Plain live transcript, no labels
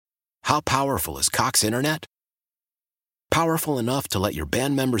How powerful is Cox Internet? Powerful enough to let your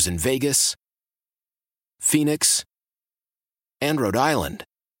band members in Vegas, Phoenix, and Rhode Island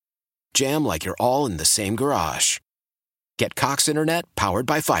jam like you're all in the same garage. Get Cox Internet powered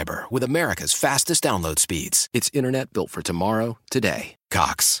by fiber with America's fastest download speeds. It's internet built for tomorrow, today.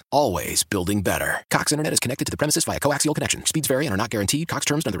 Cox, always building better. Cox Internet is connected to the premises via coaxial connection. Speeds vary and are not guaranteed. Cox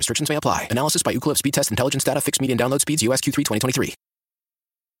terms and other restrictions may apply. Analysis by Ookla Speed Test Intelligence Data. Fixed median download speeds. US Q3 2023.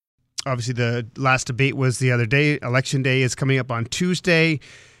 Obviously, the last debate was the other day. Election day is coming up on Tuesday,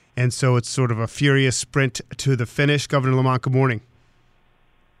 and so it's sort of a furious sprint to the finish. Governor Lamont, good morning.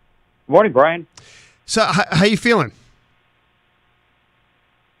 Good morning, Brian. So how you feeling?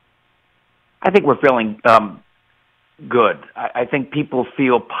 I think we're feeling good. I think people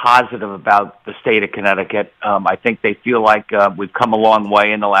feel positive about the state of Connecticut. I think they feel like we've come a long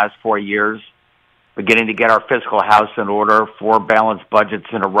way in the last 4 years, beginning to get our fiscal house in order, 4 balanced budgets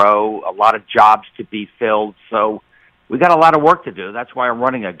in a row, a lot of jobs to be filled. So we got a lot of work to do. That's why I'm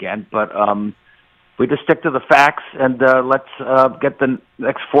running again. But we just stick to the facts and let's get the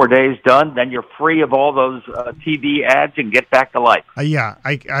next 4 days done. Then you're free of all those TV ads and get back to life. Yeah,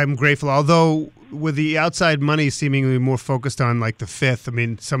 I'm grateful. Although with the outside money seemingly more focused on like the 5th,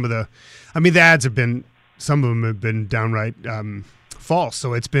 the ads have been, some of them have been downright false.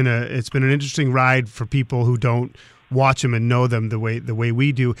 So it's been an interesting ride for people who don't watch them and know them the way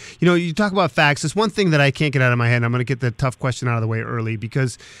we do. You know, you talk about facts. There's one thing that I can't get out of my head, and I'm going to get the tough question out of the way early,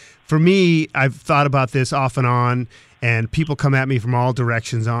 because for me, I've thought about this off and on, and people come at me from all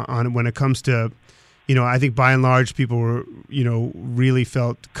directions on when it comes to, you know, I think by and large people were, you know, really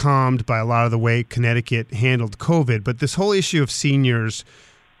felt calmed by a lot of the way Connecticut handled COVID. But this whole issue of seniors,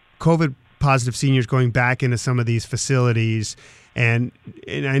 COVID positive seniors going back into some of these facilities, and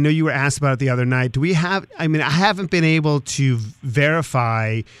I know you were asked about it the other night. I haven't been able to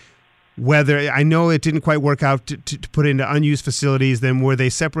verify whether, I know it didn't quite work out to put into unused facilities. Then were they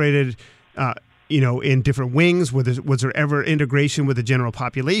separated, in different wings? Was there ever integration with the general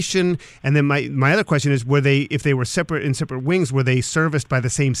population? And then my other question is, if they were separate in separate wings, were they serviced by the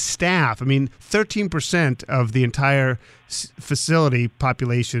same staff? I mean, 13% of the entire facility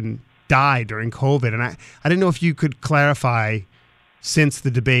population died during COVID. And I didn't know if you could clarify, since the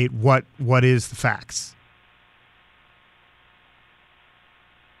debate, what is the facts?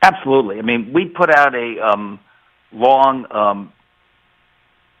 Absolutely. I mean, we put out a long,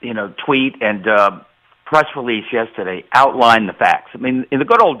 tweet and press release yesterday, outlined the facts. I mean, in the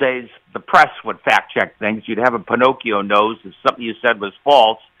good old days, the press would fact-check things. You'd have a Pinocchio nose if something you said was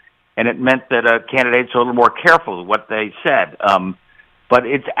false, and it meant that candidates are a little more careful with what they said. But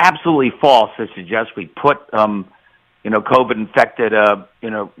it's absolutely false to suggest we put, COVID-infected,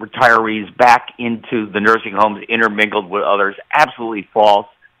 retirees back into the nursing homes, intermingled with others. Absolutely false.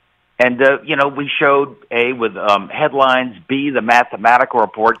 And, we showed, A, with headlines, B, the mathematical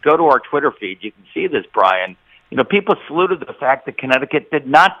report. Go to our Twitter feed. You can see this, Brian. You know, people saluted the fact that Connecticut did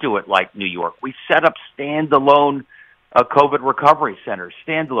not do it like New York. We set up standalone COVID recovery centers,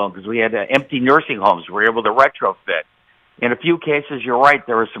 standalone, because we had empty nursing homes we were able to retrofit. In a few cases, you're right,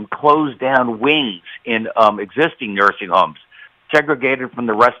 there were some closed-down wings in existing nursing homes, segregated from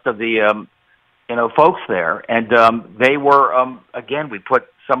the rest of the, folks there. And they were, again, we put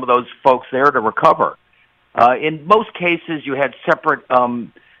some of those folks there to recover. In most cases, you had separate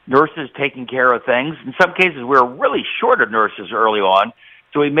nurses taking care of things. In some cases, we were really short of nurses early on,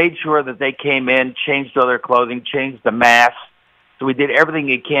 so we made sure that they came in, changed all their clothing, changed the masks. So we did everything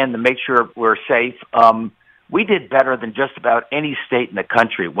we can to make sure we're safe. We did better than just about any state in the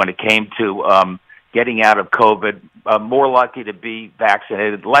country when it came to getting out of COVID, more likely to be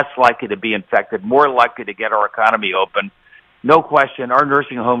vaccinated, less likely to be infected, more likely to get our economy open. No question, our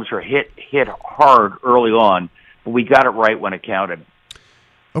nursing homes were hit hard early on, but we got it right when it counted.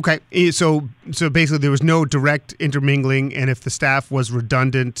 Okay, so basically there was no direct intermingling, and if the staff was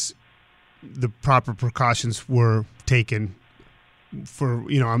redundant, the proper precautions were taken for,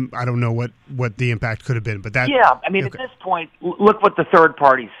 I don't know what the impact could have been, but that... Yeah, I mean, okay. At this point, look what the third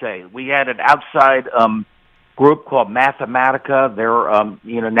parties say. We had an outside group called Mathematica.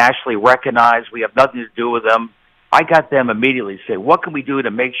 They're, nationally recognized. We have nothing to do with them. I got them immediately to say, what can we do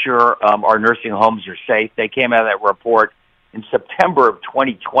to make sure our nursing homes are safe? They came out of that report in September of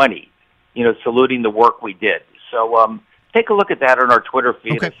 2020, saluting the work we did. So take a look at that on our Twitter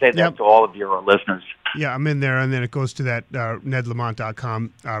feed. Okay. And say that to all of your listeners. Yeah, I'm in there, and then it goes to that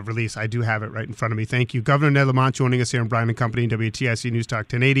NedLamont.com release. I do have it right in front of me. Thank you. Governor Ned Lamont joining us here on Brian & Company, WTIC News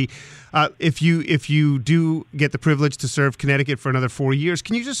Talk 1080. If you do get the privilege to serve Connecticut for another 4 years,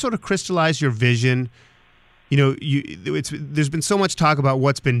 can you just sort of crystallize your vision? there's been so much talk about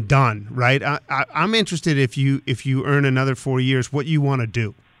what's been done, right? I'm interested if you earn another 4 years, what you want to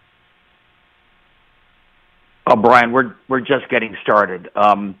do. Oh, Brian, we're just getting started.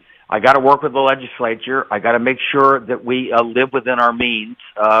 I got to work with the legislature. I got to make sure that we live within our means.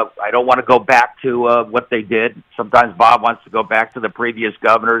 I don't want to go back to what they did. Sometimes Bob wants to go back to the previous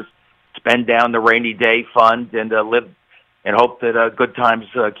governors, spend down the rainy day fund, and live and hope that good times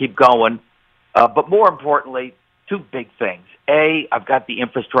keep going. But more importantly, two big things. A, I've got the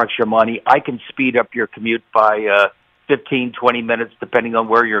infrastructure money. I can speed up your commute by 15, 20 minutes, depending on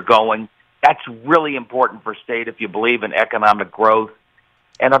where you're going. That's really important for state if you believe in economic growth.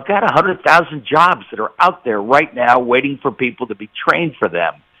 And I've got 100,000 jobs that are out there right now waiting for people to be trained for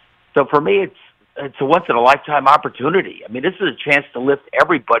them. So for me, it's a once-in-a-lifetime opportunity. I mean, this is a chance to lift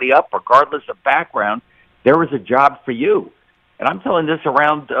everybody up, regardless of background. There is a job for you. And I'm telling this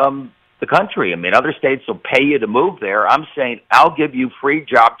around the country. I mean, other states will pay you to move there. I'm saying I'll give you free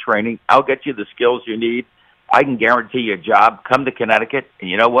job training. I'll get you the skills you need. I can guarantee you a job. Come to Connecticut. And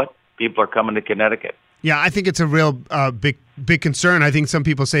you know what? People are coming to Connecticut. Yeah, I think it's a real big concern. I think some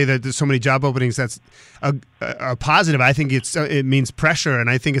people say that there's so many job openings that's a positive. I think it means pressure, and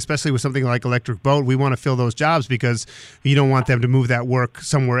I think especially with something like Electric Boat, we want to fill those jobs because you don't want them to move that work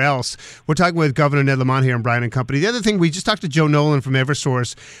somewhere else. We're talking with Governor Ned Lamont here in Bryan and Company. The other thing, we just talked to Joe Nolan from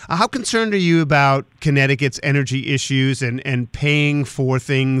Eversource. How concerned are you about Connecticut's energy issues and paying for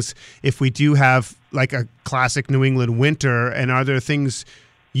things if we do have like a classic New England winter, and are there things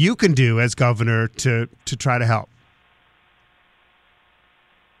you can do as governor to try to help?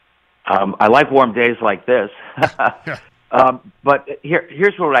 I like warm days like this. But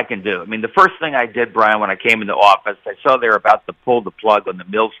here's what I can do. I mean, the first thing I did, Brian, when I came into office, I saw they were about to pull the plug on the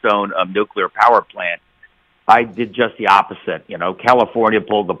Millstone nuclear power plant. I did just the opposite. California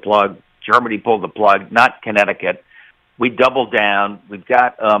pulled the plug, Germany pulled the plug, not Connecticut. We doubled down. We've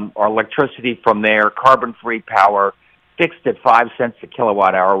got our electricity from there, carbon-free power, fixed at 5 cents a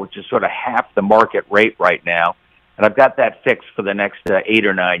kilowatt hour, which is sort of half the market rate right now. And I've got that fixed for the next 8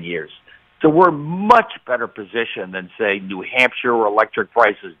 or 9 years. So we're much better positioned than, say, New Hampshire, where electric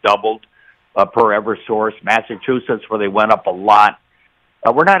prices doubled per Eversource, Massachusetts, where they went up a lot.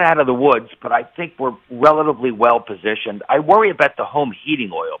 We're not out of the woods, but I think we're relatively well positioned. I worry about the home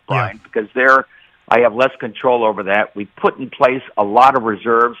heating oil, Brian, because there I have less control over that. We put in place a lot of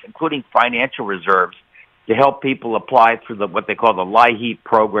reserves, including financial reserves, to help people apply through what they call the LIHEAP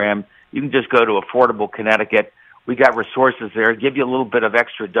program. You can just go to Affordable Connecticut. We got resources there, give you a little bit of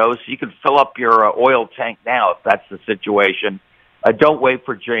extra dose. You can fill up your oil tank now if that's the situation. Don't wait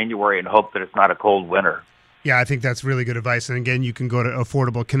for January and hope that it's not a cold winter. Yeah, I think that's really good advice. And again, you can go to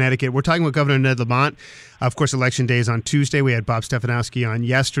Affordable Connecticut. We're talking with Governor Ned Lamont. Of course, Election Day is on Tuesday. We had Bob Stefanowski on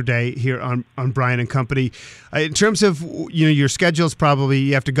yesterday here on Bryan and Company. In terms of your schedules, probably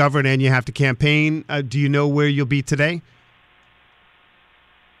you have to govern and you have to campaign. Do you know where you'll be today?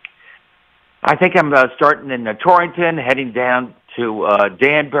 I think I'm starting in Torrington, heading down to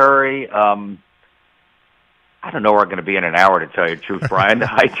Danbury. I don't know where I'm going to be in an hour, to tell you the truth, Brian.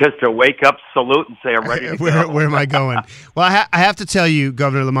 I just wake up, salute, and say I'm ready to go. Where am I going? Well, I have to tell you,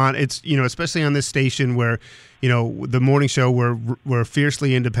 Governor Lamont, it's especially on this station where the morning show we're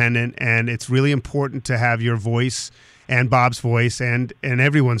fiercely independent, and it's really important to have your voice and Bob's voice and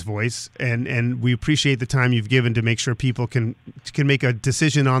everyone's voice, and we appreciate the time you've given to make sure people can make a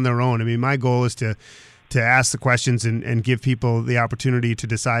decision on their own. I mean, my goal is to ask the questions and give people the opportunity to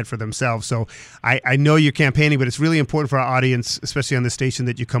decide for themselves. So I know you're campaigning, but it's really important for our audience, especially on the station,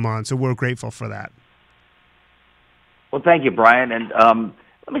 that you come on. So we're grateful for that. Well, thank you, Brian. And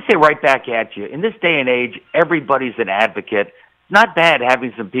let me say right back at you, in this day and age, everybody's an advocate. It's not bad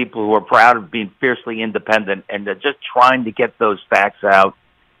having some people who are proud of being fiercely independent and just trying to get those facts out.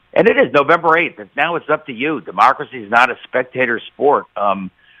 And it is November 8th. Now it's up to you. Democracy is not a spectator sport.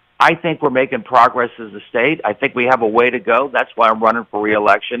 I think we're making progress as a state. I think we have a way to go. That's why I'm running for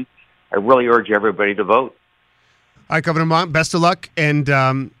re-election. I really urge everybody to vote. All right, Governor Lamont, best of luck, and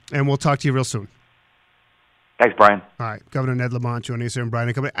we'll talk to you real soon. Thanks, Brian. All right, Governor Ned Lamont joining us here in Bryan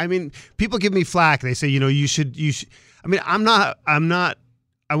and Company. I mean, people give me flack. They say, you should. I mean, I'm not.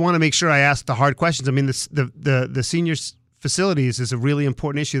 I want to make sure I ask the hard questions. I mean, the senior facilities is a really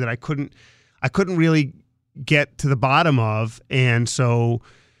important issue that I couldn't really get to the bottom of, and so.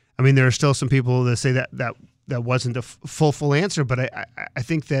 I mean, there are still some people that say that wasn't a full answer, but I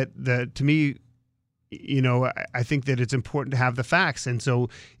think that to me, I think that it's important to have the facts. And so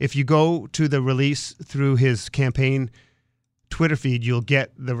if you go to the release through his campaign Twitter feed, you'll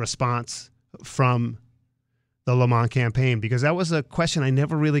get the response from the Le Mans campaign, because that was a question I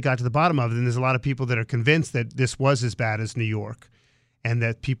never really got to the bottom of. And there's a lot of people that are convinced that this was as bad as New York, and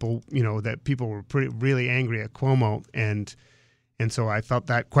that people were really angry at Cuomo, and so I felt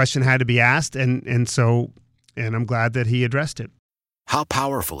that question had to be asked, and I'm glad that he addressed it. How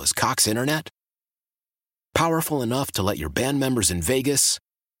powerful is Cox Internet? Powerful enough to let your band members in Vegas,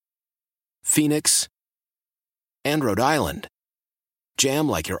 Phoenix, and Rhode Island jam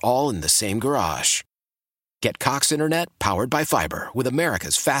like you're all in the same garage. Get Cox Internet powered by fiber with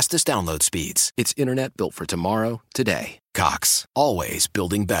America's fastest download speeds. It's internet built for tomorrow, today. Cox, always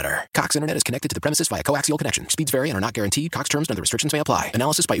building better. Cox Internet is connected to the premises via coaxial connection. Speeds vary and are not guaranteed. Cox terms and other restrictions may apply.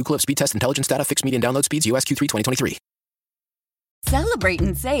 Analysis by Ookla of Speed Test Intelligence Data. Fixed median download speeds. US Q3 2023. Celebrate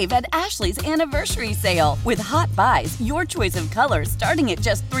and save at Ashley's Anniversary Sale. With Hot Buys, your choice of colors starting at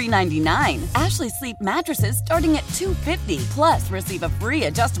just $3.99. Ashley Sleep mattresses starting at $2.50. Plus, receive a free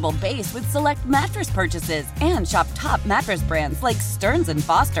adjustable base with select mattress purchases. And shop top mattress brands like Stearns &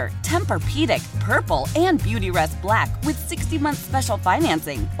 Foster, Tempur-Pedic, Purple, and Beautyrest Black with 60-month special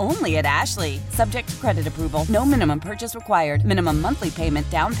financing. Only at Ashley. Subject to credit approval. No minimum purchase required. Minimum monthly payment,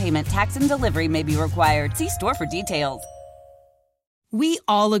 down payment, tax, and delivery may be required. See store for details. We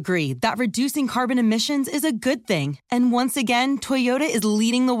all agree that reducing carbon emissions is a good thing. And once again, Toyota is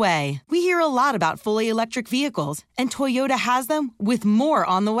leading the way. We hear a lot about fully electric vehicles, and Toyota has them with more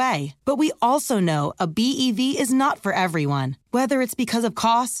on the way. But we also know a BEV is not for everyone. Whether it's because of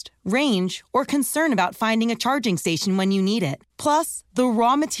cost, range, or concern about finding a charging station when you need it. Plus, the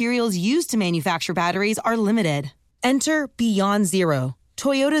raw materials used to manufacture batteries are limited. Enter Beyond Zero,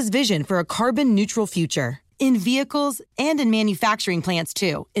 Toyota's vision for a carbon-neutral future. In vehicles and in manufacturing plants,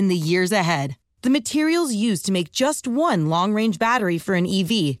 too, in the years ahead. The materials used to make just one long-range battery for an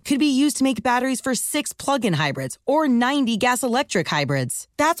EV could be used to make batteries for 6 plug-in hybrids or 90 gas-electric hybrids.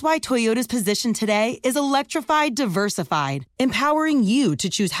 That's why Toyota's position today is electrified, diversified, empowering you to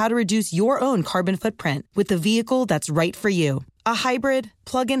choose how to reduce your own carbon footprint with the vehicle that's right for you. A hybrid,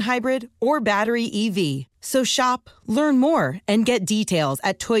 plug-in hybrid, or battery EV. So shop, learn more, and get details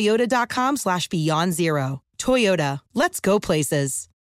at toyota.com/beyondzero. Toyota, let's go places.